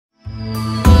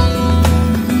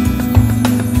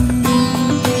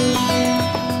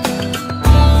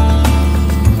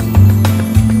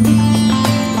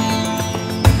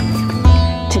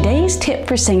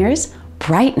for singers?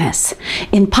 Brightness.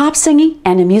 In pop singing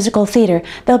and in musical theater,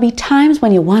 there'll be times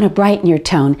when you want to brighten your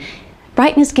tone.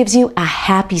 Brightness gives you a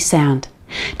happy sound.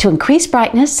 To increase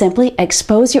brightness, simply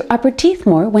expose your upper teeth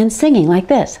more when singing like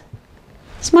this.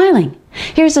 Smiling.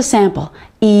 Here's a sample.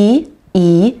 E,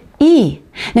 E, E.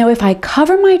 Now if I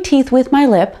cover my teeth with my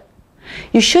lip,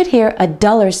 you should hear a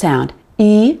duller sound.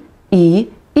 E, E,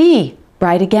 E.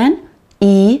 Bright again.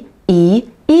 E, E,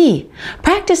 E.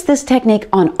 Practice this technique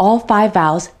on all 5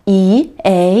 vowels E,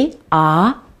 A,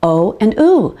 Ah, O, and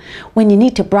Oo when you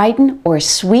need to brighten or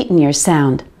sweeten your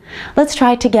sound. Let's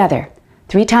try it together.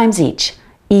 3 times each.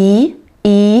 E,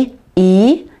 E,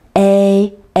 E,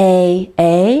 A,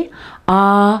 A,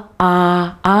 Ah,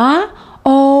 Ah, Ah,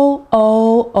 O,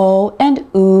 O, O, and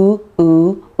Oo,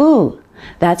 Oo, Oo.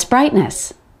 That's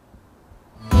brightness.